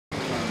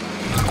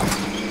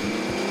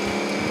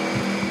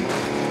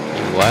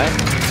what?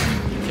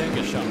 You can't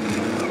get shot in the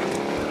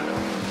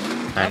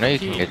car. I know you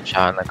can get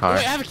shot in the car. Oh,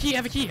 wait, I have a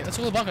key, Let's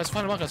go to the bunker, let's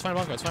find a bunker, let's find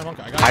a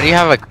bunker. I got How do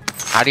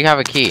you have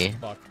a key?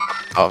 Fuck.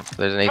 Oh,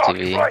 there's an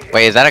ATV.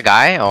 Wait, is that a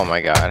guy? Oh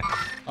my god.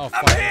 Oh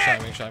fuck, I'm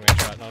getting shot.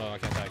 No, I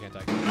can't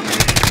die.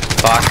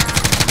 Fuck.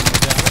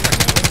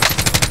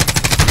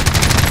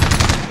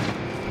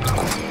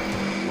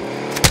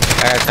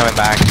 That guy's coming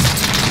back.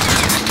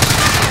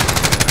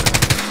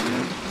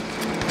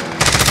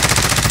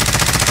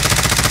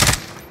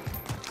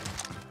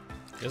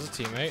 There's a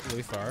teammate,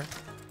 really far.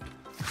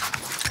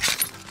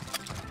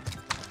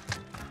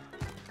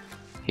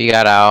 He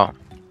got out.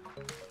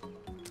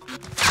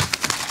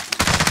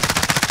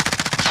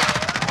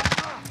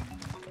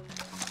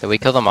 Did we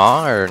kill them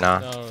all or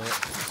not? No,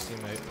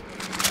 teammate.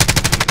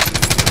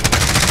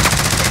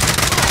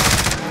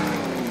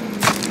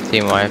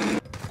 Team wipe.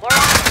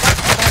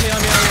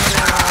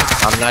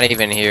 I'm not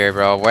even here,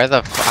 bro. Where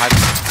the fuck?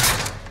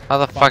 How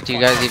the fuck do you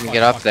guys even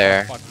get up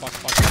there?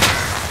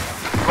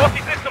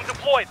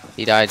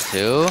 He died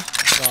too? No,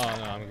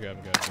 I'm good.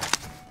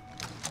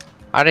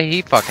 How did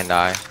he fucking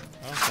die? I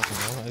don't fucking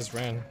know, I just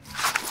ran.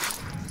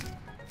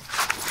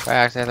 Do I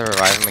actually have to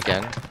revive him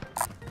again?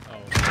 Oh,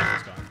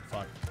 he's gone.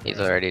 Fuck. He's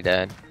already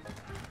dead.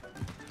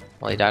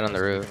 Well, he died on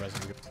the roof.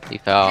 He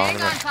fell.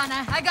 Hang on,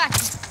 Connor. I got you.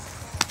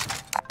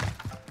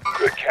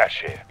 Good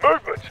cash here.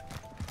 Movement.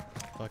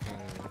 Fucking...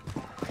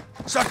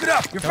 Suck it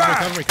up. You're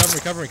Cover me.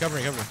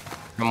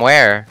 From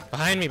where?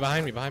 Behind me.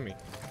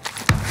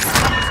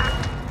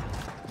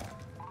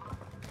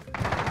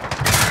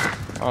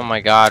 Oh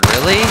my god,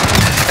 really?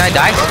 This guy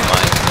died so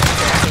much.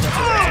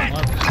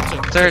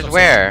 Upstairs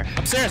where?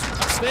 Upstairs,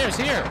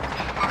 here.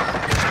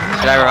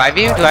 Should I revive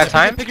you? Do I have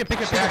time? Pick it.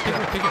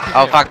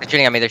 Oh fuck, they're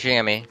shooting at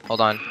me.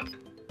 Hold on.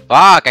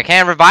 Fuck, I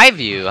can't revive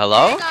you.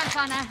 Hello? Hang on,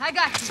 Connor. I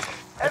got you.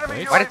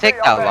 Why did it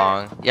take that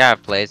long? Yeah, I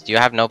have plates. Do you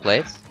have no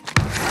plates?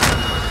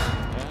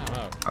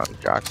 Yeah, Oh,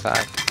 jock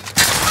sack.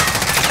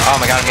 Oh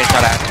my god, I'm getting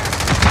shot at.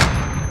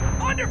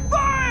 Under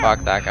fire.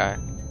 Fuck that guy.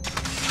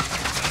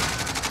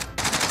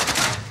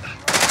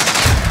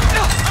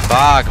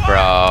 Fuck,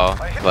 bro.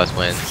 Plus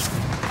wins.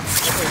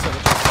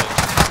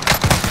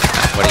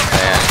 What did he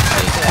say?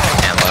 I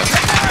can't look.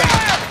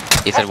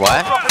 He said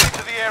what?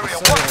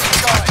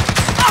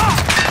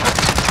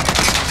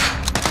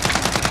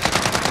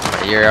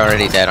 You're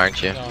already dead,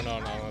 aren't you? No.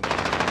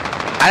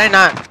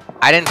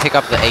 I didn't pick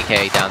up the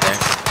AK down there.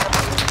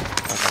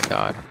 Oh my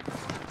god.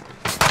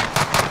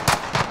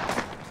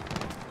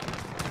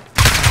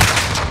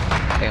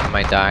 I think I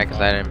might die because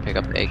I didn't pick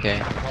up the AK.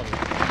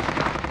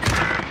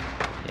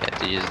 Yeah,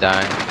 did you just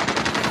die?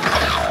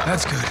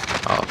 That's good.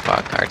 Oh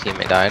fuck, our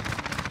teammate died.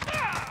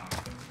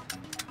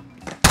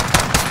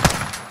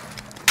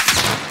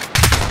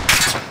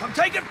 I'm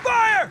taking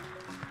fire.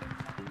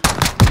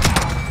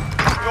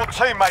 Your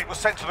teammate was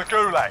sent to the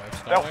gulag.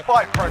 They'll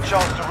fight for a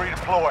chance to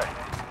redeploy.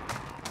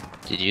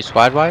 Did you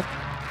squad wipe?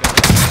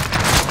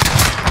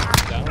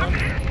 Down one.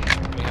 Let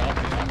me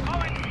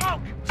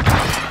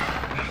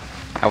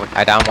help.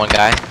 I downed one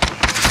guy. Right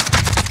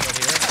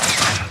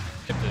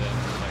here.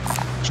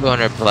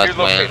 200 plus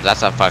wins.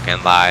 That's a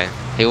fucking lie.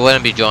 He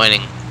wouldn't be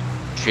joining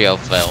Trio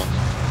Phil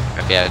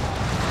if he had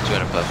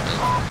 200 plus wins.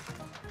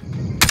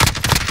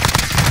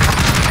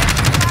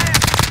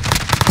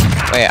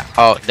 Wait,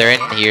 oh, they're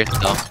in here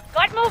still.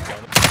 Are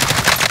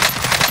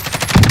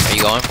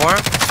you going for him?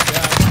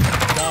 Yeah,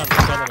 I'm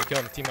down. We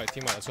killed him. Teammate.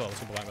 Let's go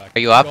back. Are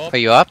you up? Are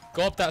you up?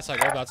 Go up that side.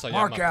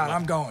 Mark out.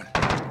 I'm going.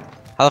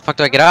 How the fuck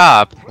do I get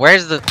up?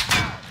 Where's the...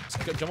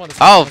 Jump on this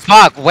Oh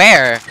fuck,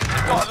 where?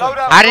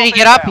 How did he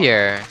get up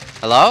here?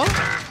 Hello?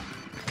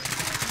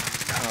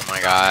 Oh my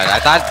god, I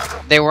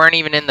thought they weren't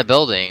even in the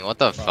building. What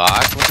the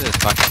fuck? Look at this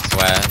fucking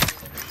sweat.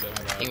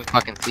 You can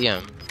fucking see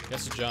him. He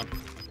has to jump.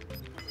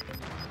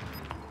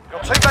 I'll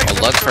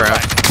look for him.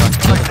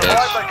 Fucking bitch.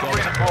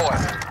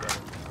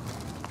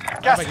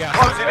 Gas is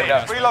closing in.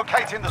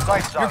 Relocating the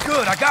safe zone. You're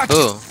good. I got you.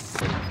 Ooh.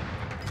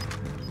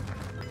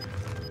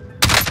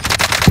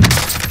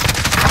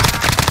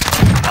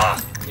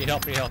 Need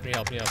help. Kill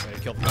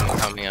him.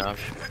 Coming up.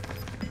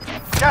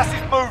 Gas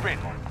is moving.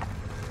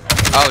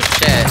 Oh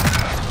shit.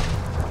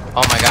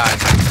 Oh my god.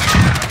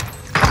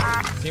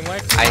 Team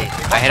wipe? I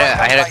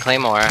hit a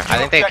claymore. I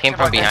think they came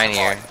from behind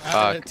here.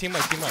 Fuck. Team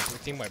wipe.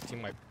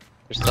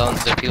 There's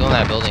people in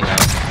that building now.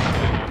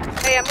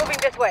 Hey, I'm moving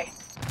this way.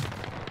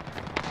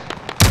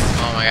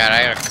 Oh my god,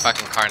 I got a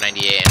fucking car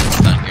 98 and a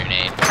stun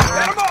grenade.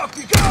 Get him off.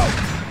 You go.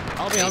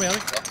 Help me.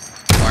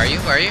 Where are you?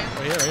 Right here,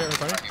 in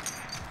front of me.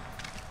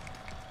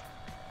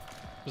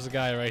 There's a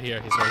guy right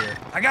here. He's right here.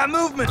 I got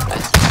movement.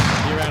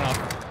 He ran off.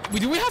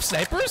 Do we have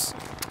snipers?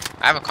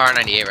 I have a car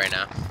 98 right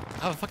now.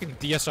 I have a fucking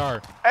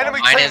DSR. Enemy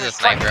Mine team is a is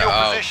tracking sniper. your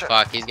Oh position.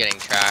 fuck, he's getting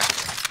tracked.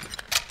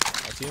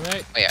 My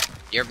teammate? Oh yeah,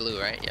 you're blue,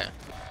 right? Yeah.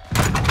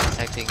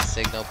 Detecting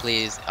signal,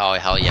 please. Oh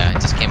hell yeah,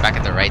 it just came back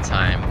at the right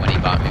time when he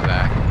bought me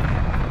back.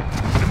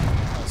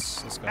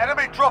 Let's go.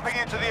 Enemy dropping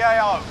into the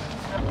AO.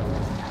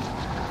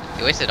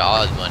 He wasted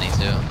all his money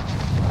too.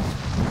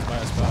 Buy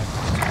us back.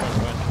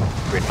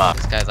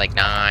 This guy's like,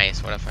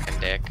 nice, what a fucking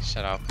dick.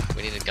 Shut up.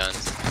 We needed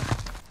guns.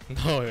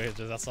 No, wait,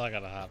 that's not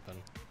gonna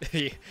happen.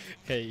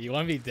 Hey, you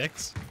wanna be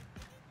dicks?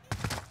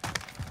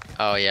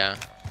 Oh yeah.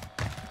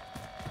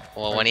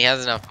 Well, when he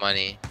has enough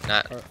money,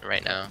 not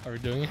right now. Are we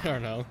doing it or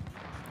no?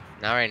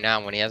 Not right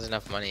now. When he has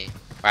enough money.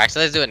 Or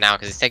actually, let's do it now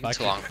because it's taking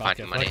too long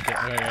finding money. Okay,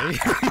 ready?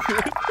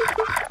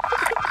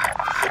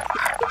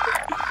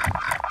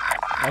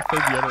 I'll play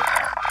the other.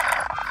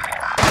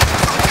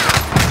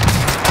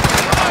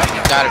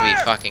 You gotta be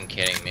fucking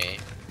kidding me.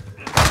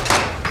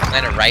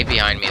 Landed right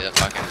behind me, the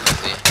fucking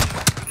pussy.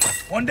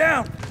 One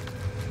down.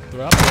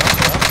 They're up.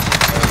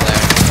 Over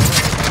there.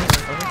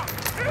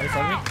 Right in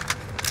front of me.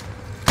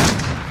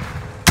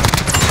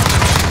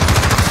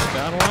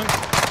 Down one.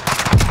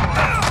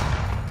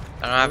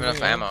 I don't have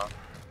enough ammo.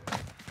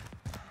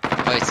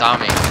 Oh, he saw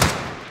me.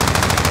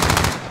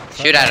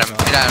 Shoot at him.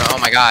 Shoot at him. Oh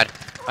my god.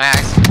 My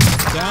axe.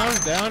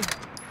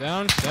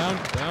 Down.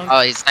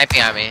 Oh, he's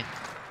sniping at me.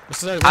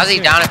 How's he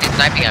down if he's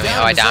sniping at me?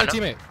 Oh, I downed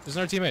him. There's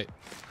another teammate.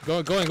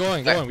 Going.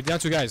 We down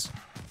 2 guys.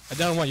 I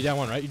down one. You down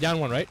one, right? You down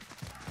one, right?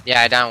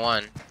 Yeah, I down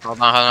one.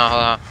 Hold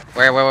on.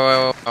 Where?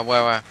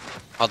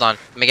 Hold on.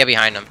 Let me get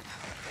behind him.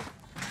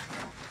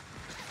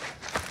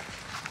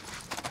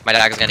 My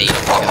dog is gonna eat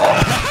him.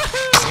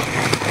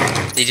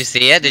 Did you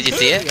see it?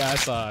 Yeah, I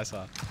saw.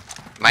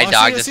 My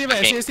dog just see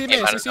fucking his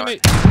teammate.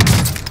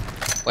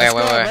 Where?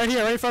 Right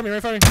here, right in front of me.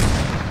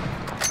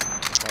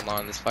 Hold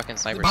on, this fucking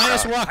sniper. Behind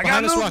this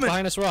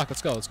rock.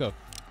 Let's go.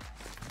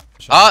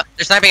 Oh,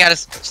 they're sniping at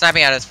us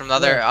from the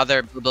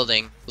other blue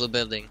building.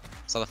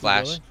 Saw the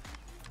flash.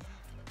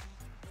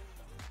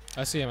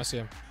 I see him.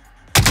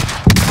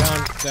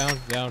 Down.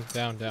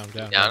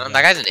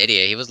 That guy's an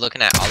idiot. He was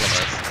looking at all of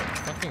us.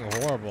 Fucking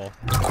horrible.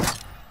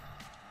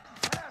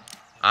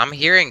 I'm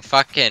hearing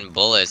fucking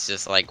bullets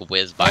just like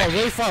whiz by. Oh,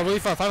 really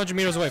far. 500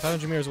 meters away. From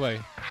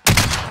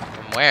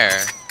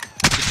where?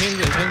 He came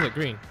to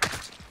green.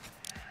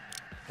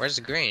 Where's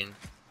the green?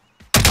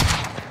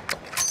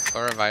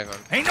 Go revive him.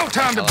 Ain't no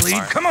time to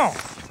bleed. Come on.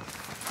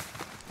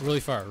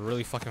 Really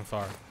fucking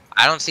far.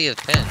 I don't see his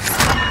pin.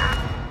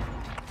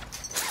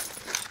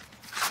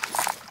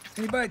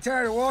 Anybody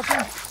tired of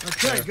walking?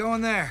 Okay, There. go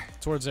in there.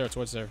 Towards there.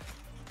 Shit,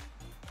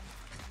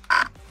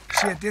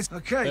 this.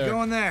 Okay, There.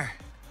 go in there.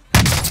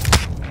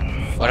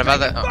 What about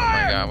the? Oh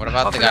my god. What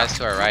about the guys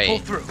to our Pull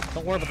right? through.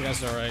 Don't worry about the guys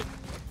that are right.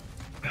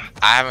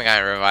 I haven't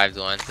gotten revived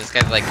once. This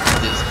guy's like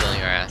just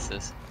killing our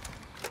asses.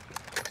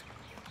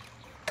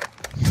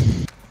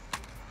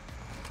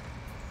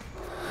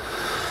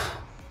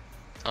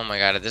 Oh my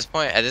god. At this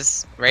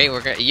rate,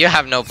 you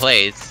have no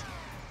plates,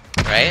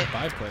 right?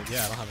 5 plates.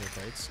 Yeah, I don't have any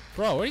plates.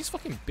 Bro, where are these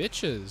fucking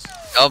bitches?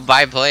 Oh,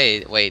 buy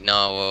plate. Wait,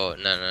 no,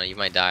 you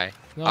might die.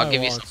 No, I'll I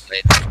give you won't. some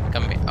plates.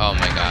 Come here. Oh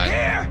my god.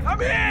 Here,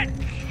 I'm in.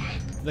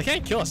 They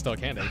can't kill us though,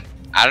 can they?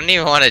 I don't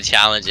even want to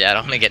challenge it. I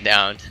don't want to get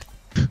down.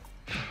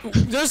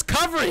 There's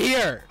cover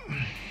here.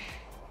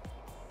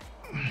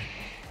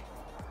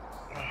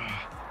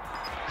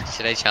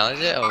 Should I challenge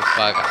it? Oh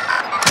fuck.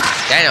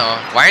 Daniel,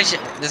 why aren't you?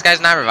 This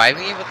guy's not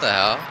reviving you? What the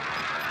hell?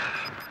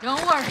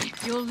 Don't worry,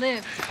 you'll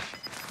live.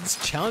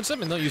 Just challenge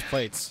them and don't use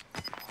plates.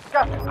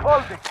 Gas is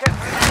closing. Get to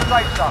the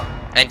safe zone.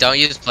 And don't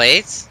use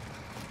plates?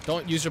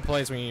 Don't use your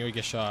plates when you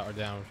get shot or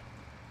down.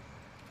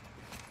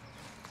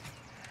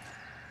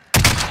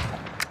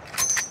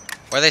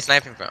 Where are they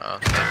sniping from? Oh,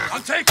 okay.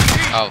 I'm taking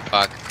heat. Oh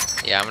fuck.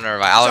 Yeah, I'm gonna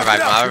revive. I'll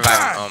revive him.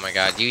 Oh my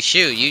god. You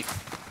shoot.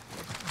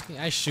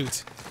 I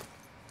shoot.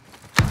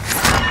 Oh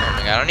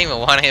my god. I don't even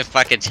want to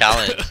fucking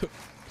challenge.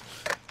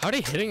 How are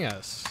they hitting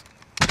us?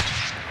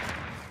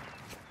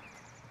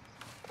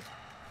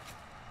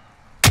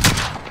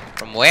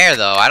 From where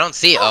though? I don't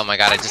see. Oh my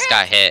god. I just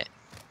got hit.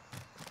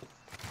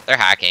 They're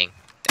hacking.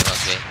 They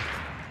must be.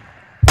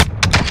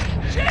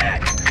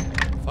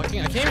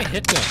 Fucking, I can't even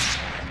hit them.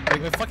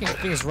 Like, the fucking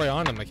thing is right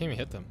on them. I can't even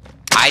hit them.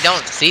 I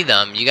don't see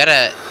them. You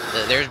gotta.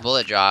 There's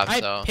bullet drop.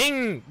 I So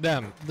pinged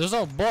them. There's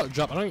no bullet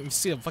drop. I don't even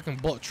see a fucking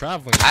bullet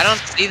traveling. I don't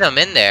see them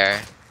in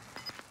there.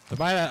 They're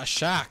by a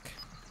shack.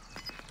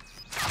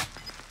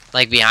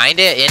 Like behind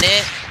it, in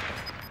it.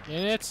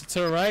 In it,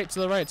 to the right.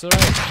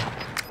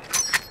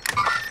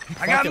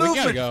 I got We gotta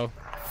movement. go.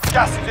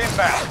 Gas is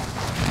inbound.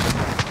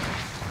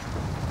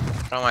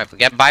 I don't mind.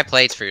 Buy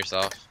plates for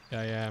yourself. Yeah,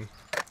 I am.